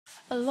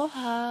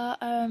Aloha,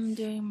 I'm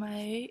doing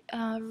my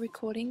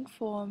recording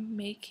for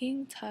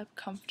making type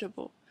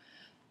comfortable.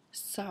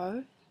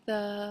 So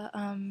the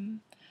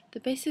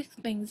basic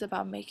things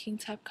about making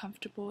type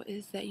comfortable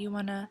is that you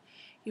wanna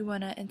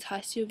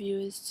entice your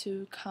viewers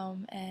to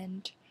come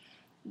and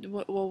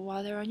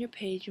while they're on your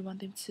page, you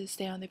want them to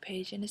stay on the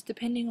page, and it's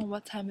depending on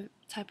what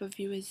type of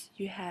viewers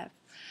you have.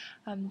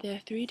 There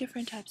are three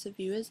different types of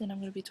viewers, and I'm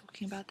going to be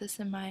talking about this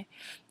in my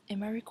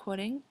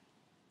recording.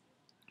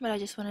 But I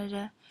just wanted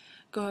to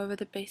go over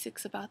the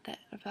basics about that,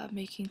 about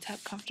making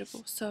type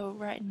comfortable. So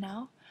right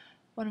now,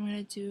 what I'm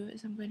going to do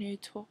is I'm going to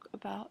talk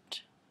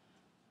about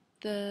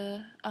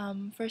the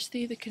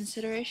firstly the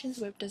considerations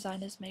web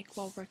designers make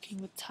while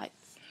working with type.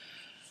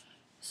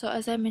 So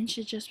as I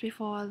mentioned just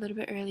before a little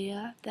bit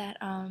earlier, that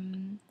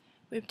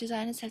web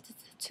designers have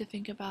to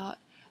think about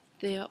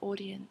their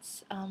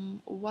audience,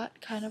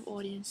 what kind of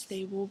audience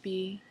they will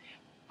be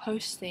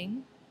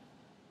hosting.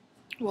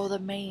 Well, the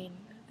main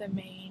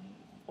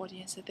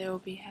audience that they will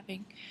be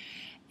having,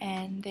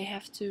 and they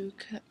have to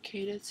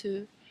cater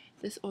to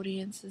this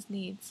audience's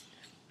needs.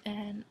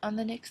 And on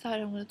the next slide,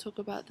 I'm going to talk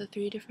about the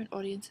three different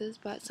audiences,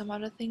 but some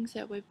other things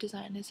that web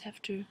designers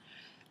have to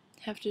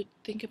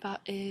think about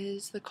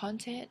is the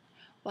content,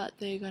 what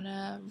they're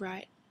gonna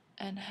write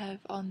and have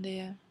on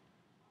there,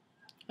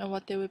 and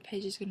what their web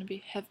page is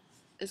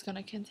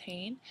gonna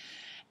contain,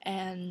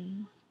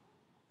 and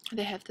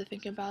they have to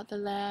think about the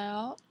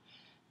layout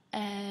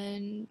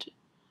and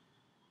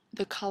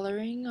the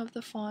coloring of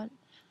the font.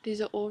 These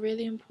are all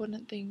really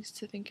important things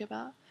to think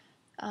about,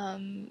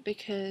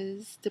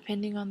 because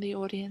depending on the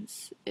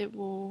audience, it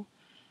will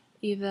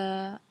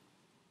either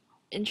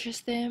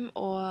interest them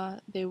or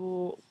they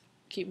will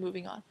keep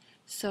moving on.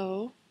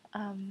 So,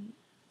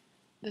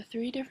 the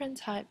three different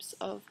types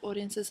of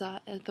audiences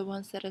are the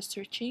ones that are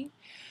searching,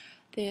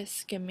 they are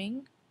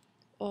skimming,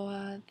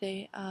 or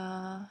they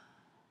are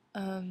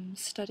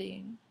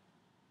studying.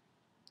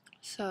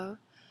 So,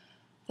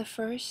 the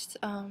first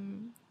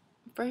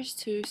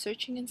two,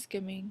 searching and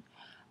skimming,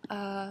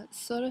 are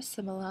sort of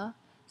similar.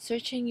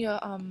 Searching, you're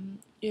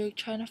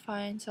trying to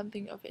find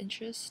something of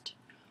interest,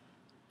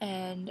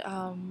 and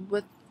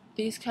with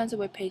these kinds of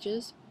web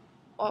pages,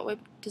 what web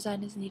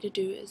designers need to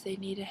do is they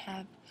need to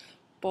have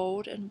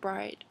bold and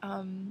bright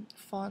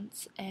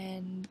fonts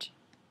and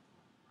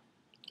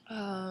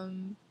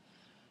um,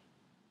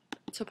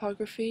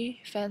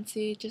 typography,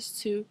 fancy,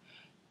 just to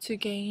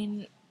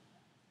gain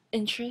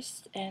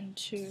interest and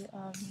to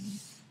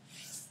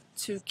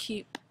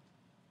keep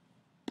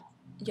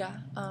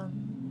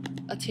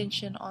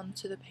attention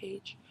onto the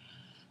page.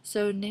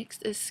 So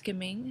next is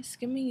skimming.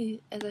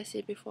 Skimming, as I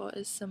said before,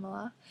 is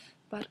similar,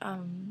 but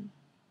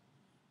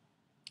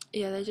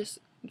they're just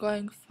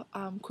going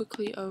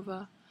quickly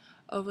over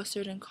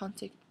certain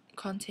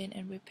content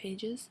and web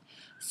pages.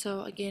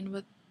 So again,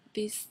 with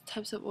these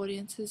types of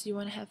audiences, you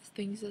want to have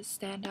things that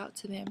stand out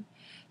to them,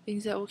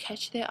 things that will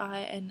catch their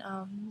eye and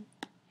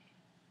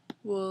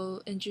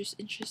will induce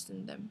interest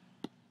in them.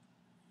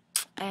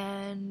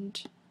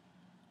 And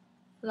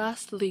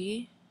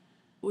lastly,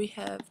 we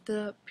have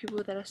the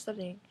people that are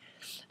studying,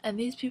 and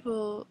these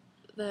people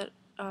that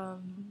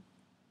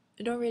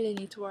you don't really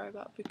need to worry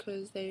about,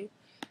 because they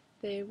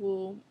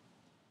will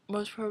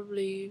most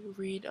probably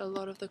read a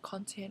lot of the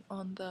content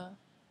on the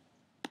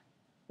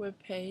web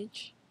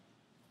page,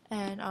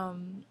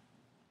 and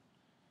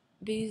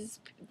these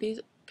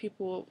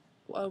people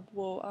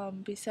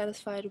will be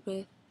satisfied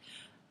with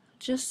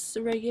just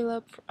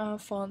regular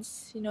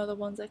fonts, the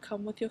ones that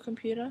come with your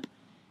computer,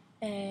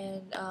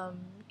 and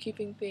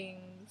keeping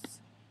things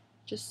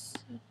just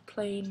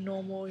plain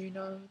normal,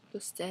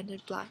 the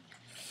standard black.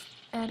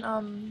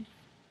 And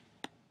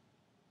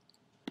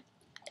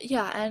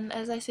and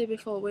as I said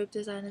before, web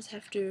designers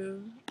have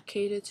to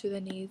cater to the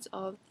needs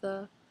of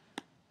the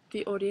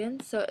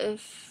audience. So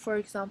if, for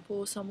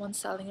example, someone's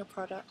selling a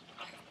product,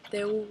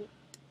 they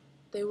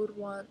would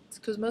want,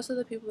 because most of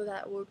the people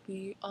that would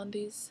be on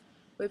these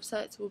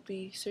websites will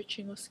be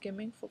searching or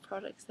skimming for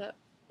products that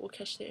will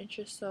catch their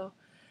interest. So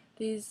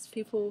these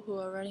people who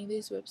are running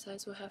these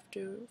websites will have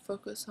to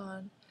focus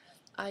on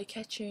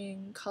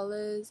eye-catching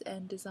colors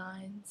and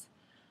designs,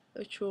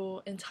 which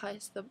will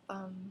entice the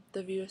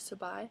viewers to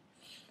buy.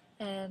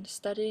 And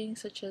studying,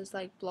 such as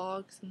like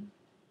blogs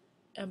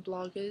and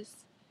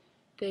bloggers,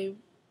 they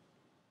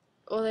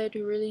all they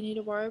do really need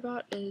to worry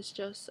about is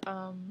just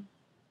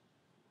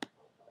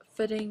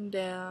fitting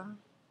their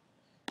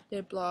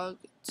blog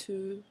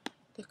to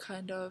the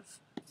kind of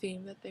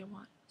theme that they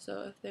want.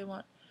 So if they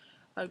want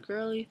a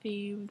girly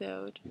theme,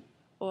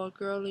 or a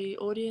girly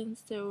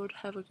audience, they would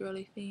have a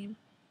girly theme,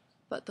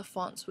 but the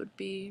fonts would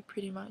be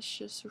pretty much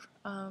just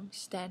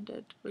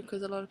standard,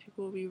 because a lot of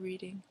people will be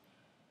reading.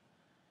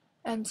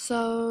 And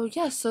so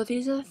so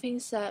these are the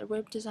things that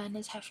web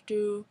designers have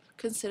to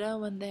consider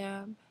when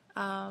they're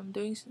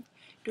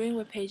doing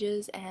web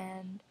pages,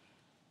 and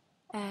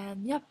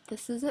yep,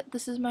 this is it.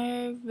 This is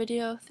my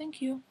video. Thank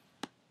you.